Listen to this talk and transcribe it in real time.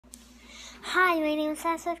Hi, my name is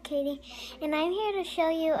Katie, and I'm here to show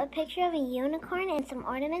you a picture of a unicorn and some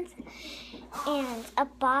ornaments and a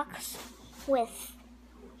box with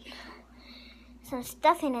some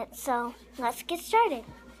stuff in it. So let's get started.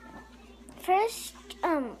 First,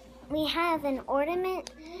 we have an ornament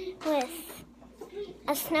with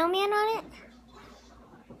a snowman on it,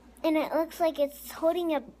 and it looks like it's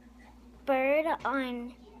holding a bird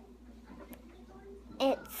on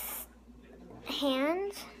its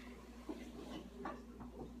hand.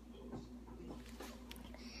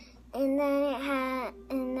 And then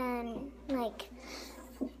like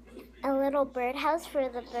a little birdhouse for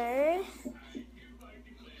the bird,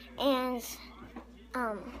 and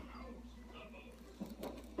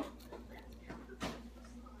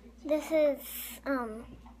this is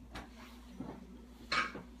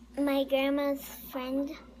my grandma's friend,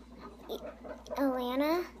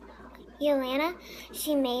 Yolana.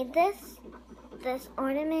 She made this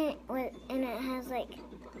ornament and it has like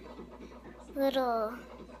little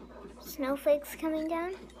snowflakes coming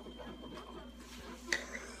down.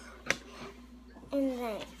 And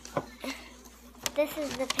then this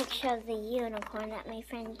is the picture of the unicorn that my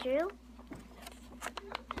friend drew.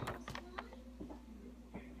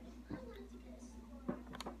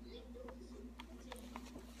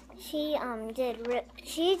 She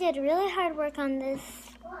did really hard work on this,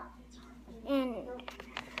 and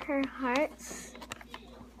her hearts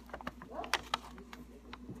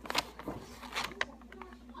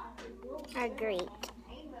are great.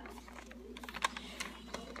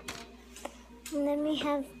 And then we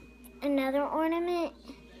have another ornament,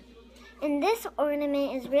 and this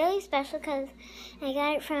ornament is really special because I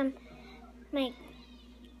got it from my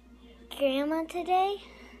grandma today.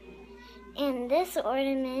 And this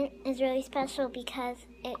ornament is really special because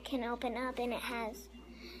it can open up and it has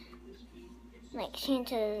like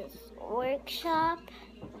Santa's workshop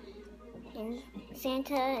and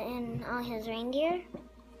Santa and all his reindeer.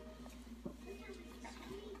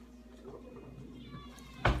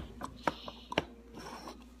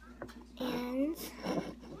 And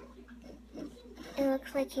it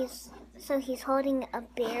looks like he's holding a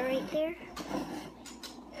bear right there.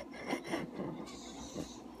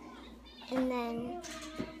 And then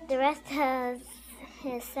the rest of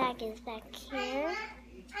his sack is back here.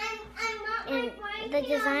 And the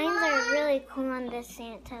designs are really cool on this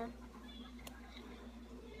Santa.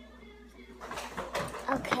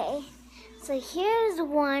 Okay, so here's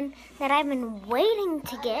one that I've been waiting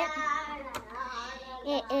to get.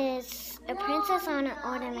 It is a princess on an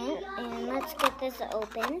ornament, and let's get this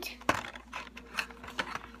opened.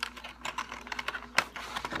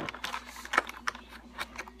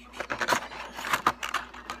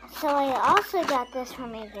 So I also got this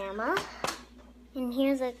from my grandma, and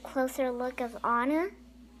here's a closer look of Anna.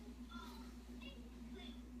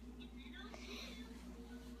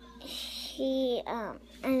 I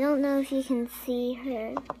don't know if you can see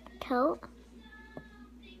her coat, her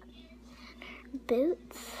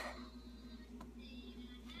boots.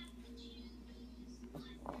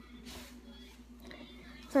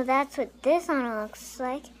 So that's what this Anna looks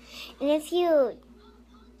like. And if you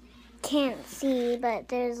can't see, but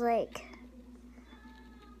there's like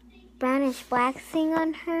brownish black thing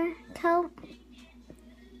on her coat.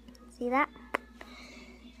 See that?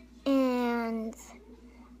 And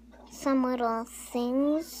some little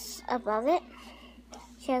things above it.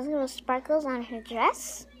 She has little sparkles on her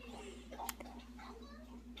dress.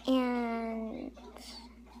 And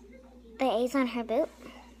the A's on her boot.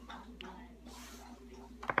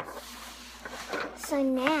 So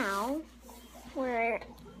now we're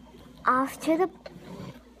off to the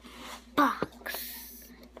box.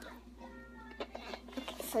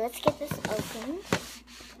 Okay, so let's get this open.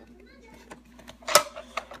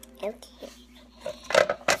 Okay.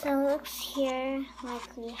 So it looks here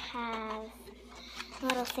like we have a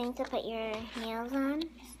little thing to put your nails on.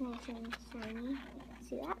 It's nice and shiny.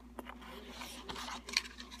 See that?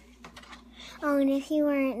 Oh, and if you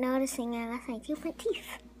weren't noticing, I left my 2 front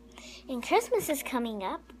teeth. And Christmas is coming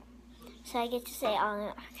up. So I get to say,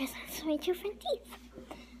 oh, because that's my 2 front teeth.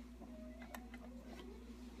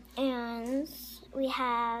 And we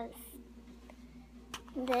have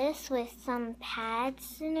this with some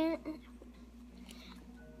pads in it.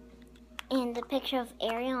 And the picture of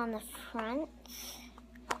Ariel on the front.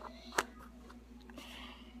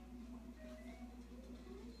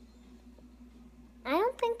 I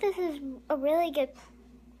don't think this is a really good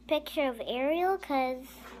picture of Ariel because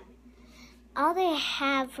all they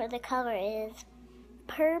have for the color is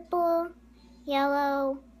purple,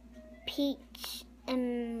 yellow, peach,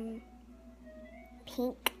 and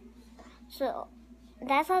pink. So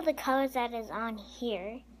that's all the colors that is on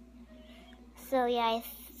here. So yeah, I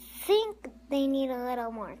think they need a little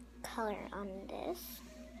more color on this.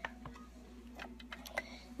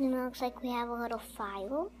 And it looks like we have a little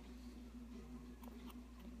file.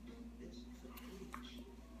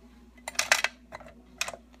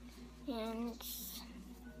 And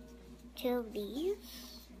 2 of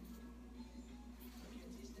these.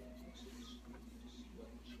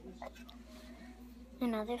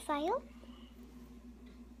 Another file.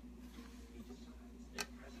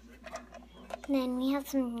 Then we have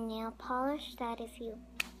some nail polish that if you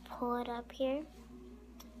pull it up here,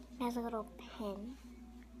 it has a little pin.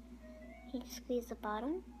 You squeeze the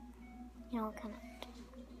bottom, and it will come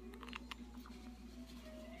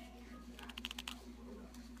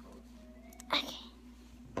out. Okay.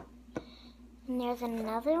 And there's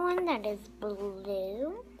another one that is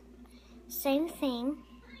blue. Same thing.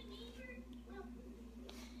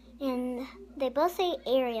 And they both say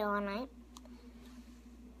Ariel on it.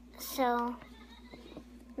 So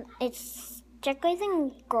it's turquoise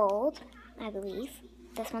and gold, I believe.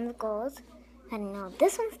 This one's gold. I don't know.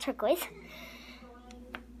 This one's turquoise.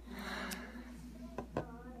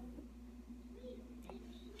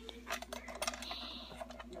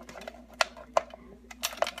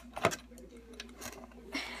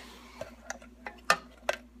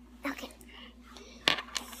 Okay.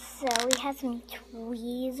 So we have some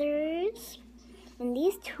tweezers. And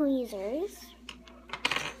these tweezers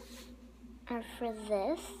are for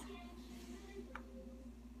this,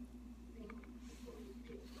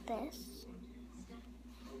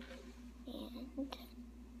 and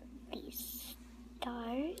these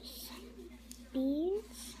stars,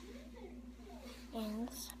 these, and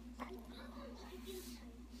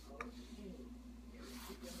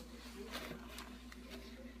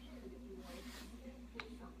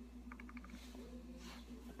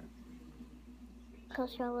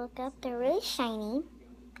closer look up, they're really shiny.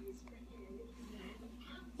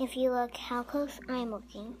 If you look how close I'm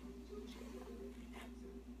looking.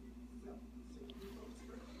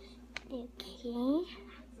 Okay.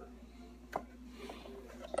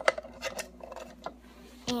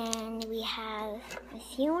 And we have a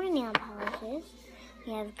few more nail polishes.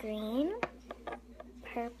 We have green,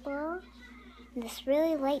 purple, and this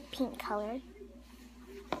really light pink color.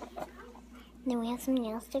 Then we have some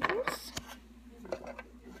nail stickers.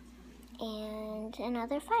 And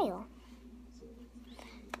another file.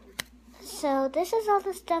 So this is all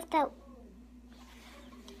the stuff that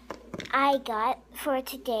I got for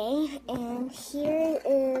today, and here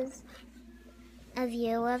is a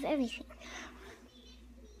view of everything.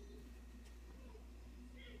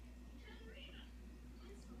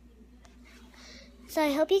 So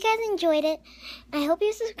I hope you guys enjoyed it. I hope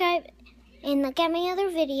you subscribe and look at my other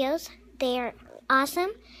videos. They are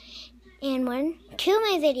awesome. And 2 of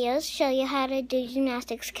my videos show you how to do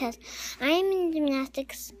gymnastics because I'm in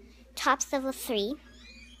gymnastics tops level 3.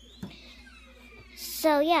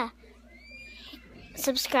 So yeah,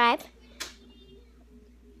 subscribe.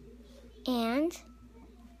 And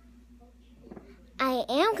I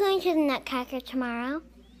am going to the Nutcracker tomorrow.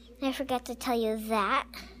 I forgot to tell you that.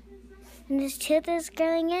 And this tooth is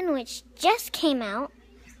growing in, which just came out.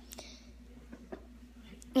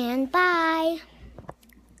 And bye.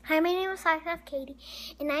 Hi, my name is Katie,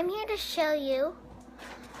 and I'm here to show you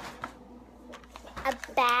a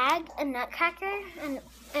bag, a nutcracker, and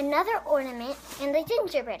another ornament, and the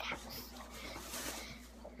gingerbread house.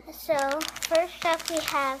 So first up we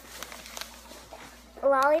have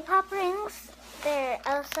lollipop rings. They're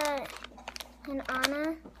Elsa and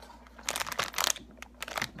Anna.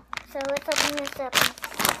 So let's open this up and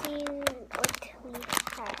see what we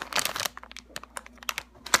have.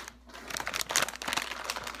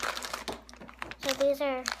 So these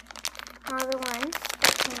are all the ones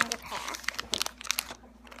that's in the pack.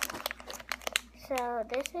 So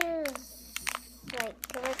this is like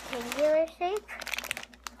a rectangular shape.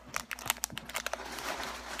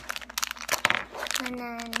 And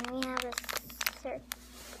then we have a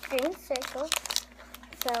green circle.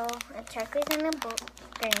 So a turquoise and a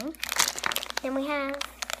green. Then we have,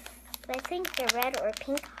 I think they're red or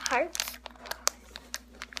pink hearts.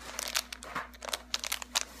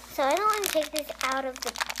 So I don't want to take these out of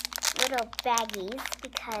the little baggies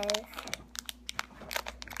because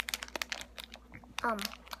I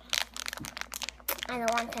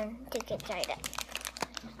don't want them to get dried up.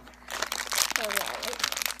 So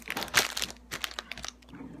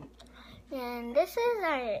yeah. And this is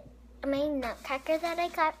my nutcracker that I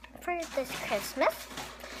got for this Christmas.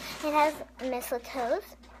 It has mistletoes.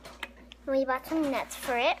 We bought some nuts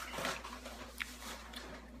for it.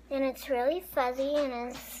 And it's really fuzzy, and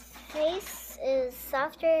his face is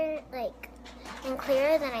softer, and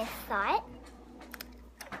clearer than I thought.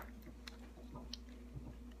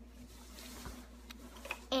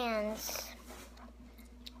 And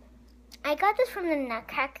I got this from the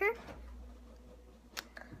Nutcracker.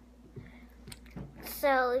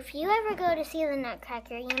 So if you ever go to see the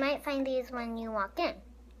Nutcracker, you might find these when you walk in.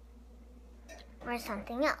 Or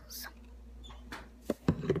something else.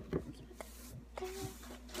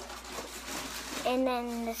 And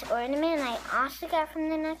then this ornament I also got from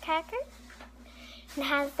the Nutcracker. It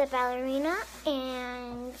has the ballerina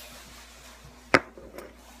and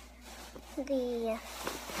the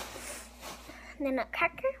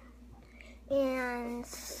Nutcracker. And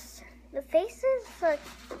the faces look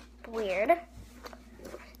weird. It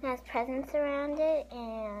has presents around it,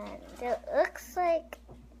 and it looks like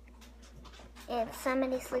it's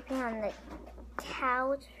somebody sleeping on the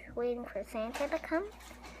couch waiting for Santa to come.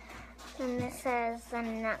 And this says the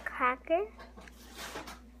Nutcracker.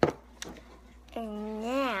 And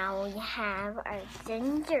now we have our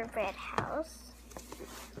gingerbread house.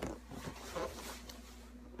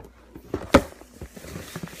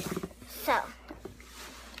 So,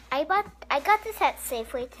 I got this at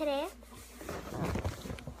Safeway today.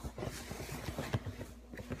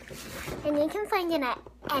 And you can find it at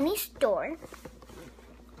any store,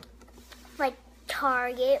 like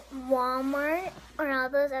Target, Walmart, or all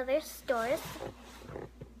those other stores.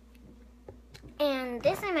 And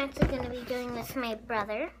this I'm actually going to be doing with my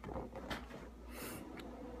brother.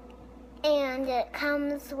 And it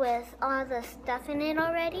comes with all the stuff in it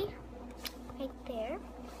already, right there.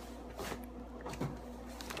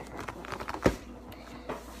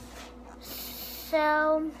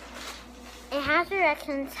 So, it has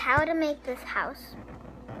directions how to make this house.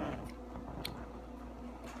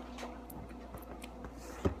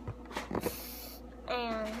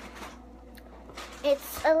 And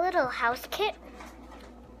it's a little house kit.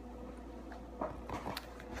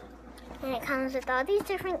 And it comes with all these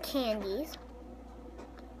different candies.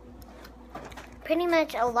 Pretty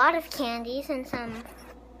much a lot of candies and some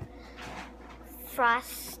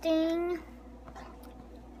frosting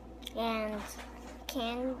and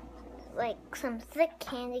like some thick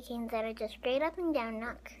candy canes that are just straight up and down,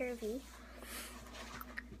 not curvy.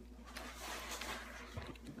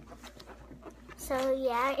 So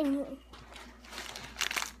yeah, and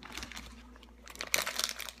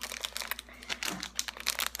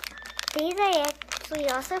these I actually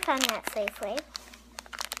also found at Safeway.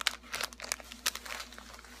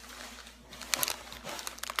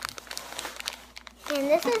 And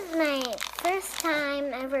this is my first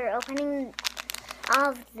time ever opening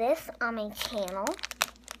all of this on my channel.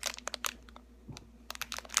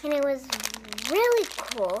 And it was really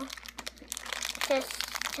cool just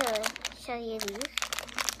to show you these.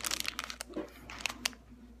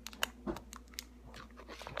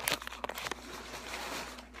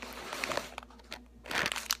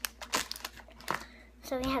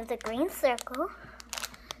 So we have the green circle.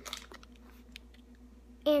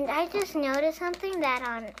 And I just noticed something that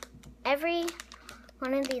on every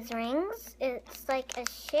one of these rings, it's like a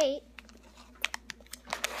shape.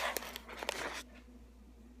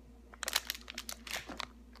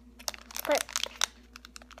 But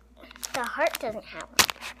the heart doesn't have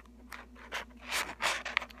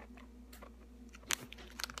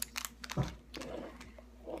one.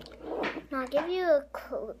 And I'll give you a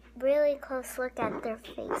really close look at their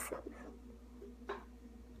faces.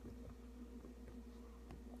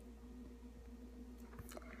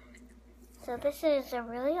 So this is a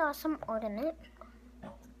really awesome ornament.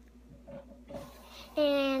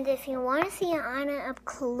 And if you want to see Anna up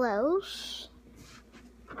close,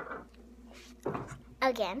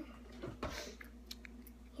 again,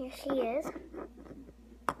 here she is.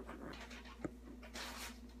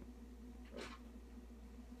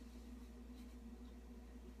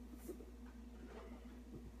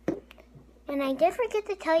 And I did forget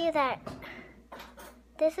to tell you that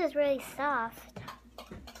this is really soft.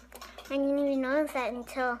 I didn't even notice that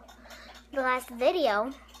until the last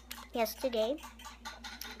video yesterday.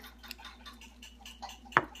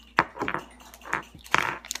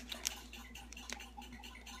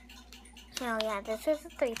 So yeah, this is a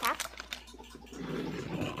 3-pack.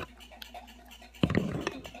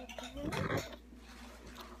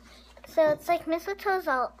 So it's like mistletoe's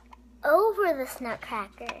all over this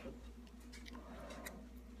Nutcracker.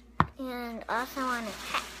 And also on a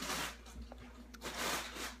hat.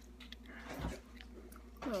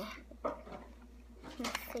 Yeah.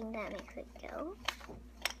 This thing that makes it go.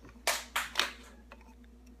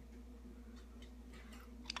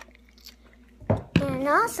 And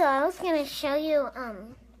also, I was going to show you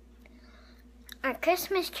our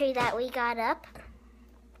Christmas tree that we got up.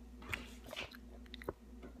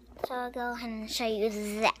 So I'll go ahead and show you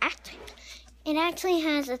that. It actually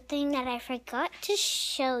has a thing that I forgot to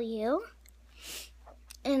show you.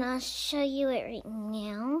 And I'll show you it right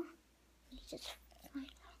now.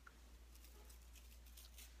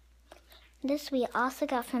 This we also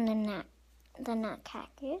got from the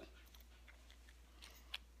Nutcracker.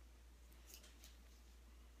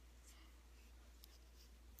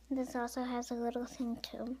 This also has a little thing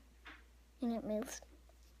too, and it moves.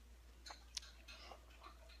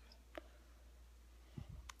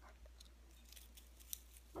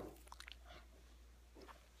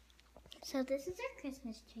 So this is our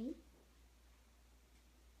Christmas tree.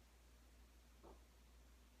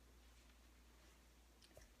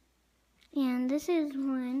 And this is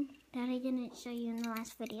one that I didn't show you in the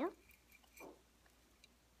last video.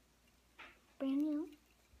 Brand new.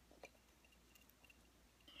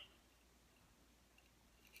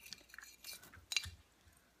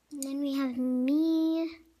 And then we have me,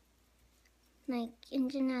 like, in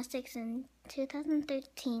gymnastics in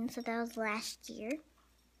 2013, so that was last year.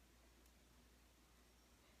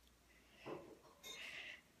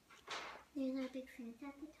 There's our big fence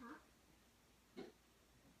at the top.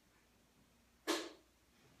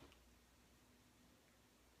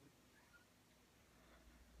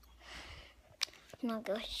 And I'll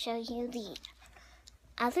go show you the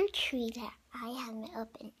other tree that I have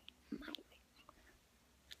up in my room.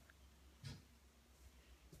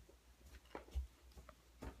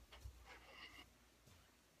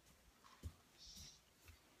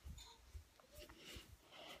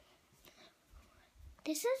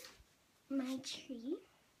 This is my tree.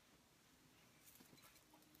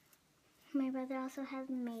 My brother also has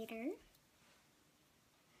Mater.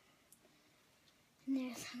 And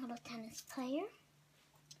there's a little tennis player.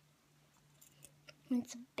 And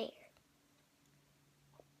it's a bear.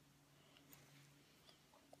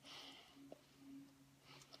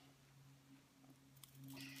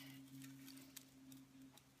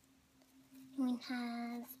 We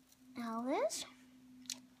have Elvis.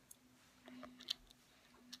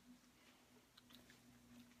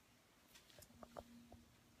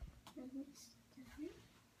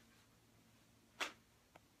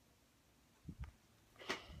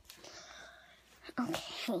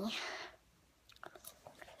 Okay.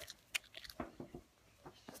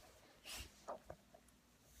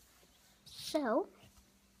 So,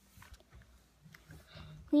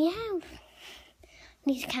 we have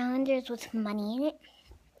these calendars with money in it.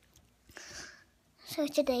 So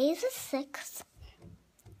today is the 6th,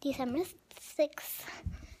 December 6th.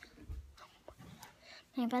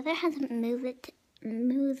 My brother hasn't moved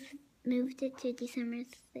it to December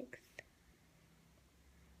 6th.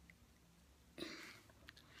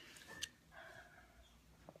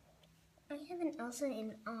 I have an Elsa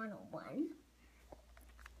in on one.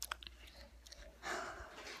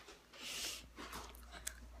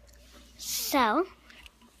 So,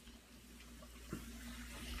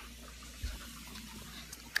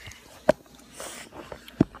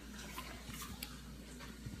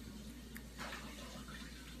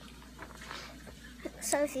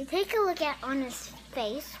 if you take a look at Anna's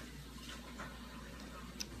face,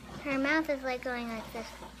 her mouth is like going like this,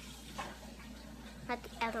 not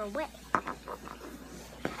the other way.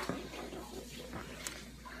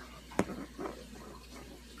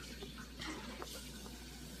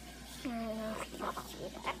 I don't know if you can see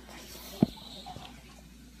that.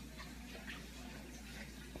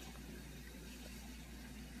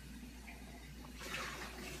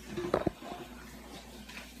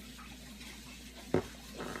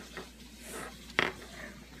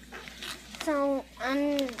 So,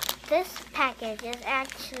 this package is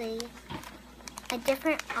actually a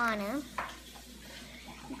different Anna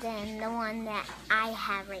than the one that I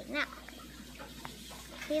have right now.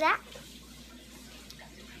 See that?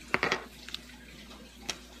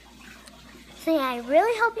 So yeah, I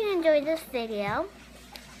really hope you enjoyed this video.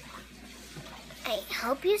 I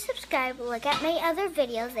hope you subscribe, look at my other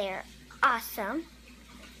videos, they're awesome.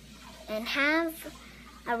 And have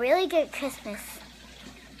a really good Christmas.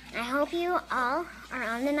 I hope you all are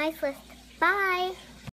on the nice list. Bye!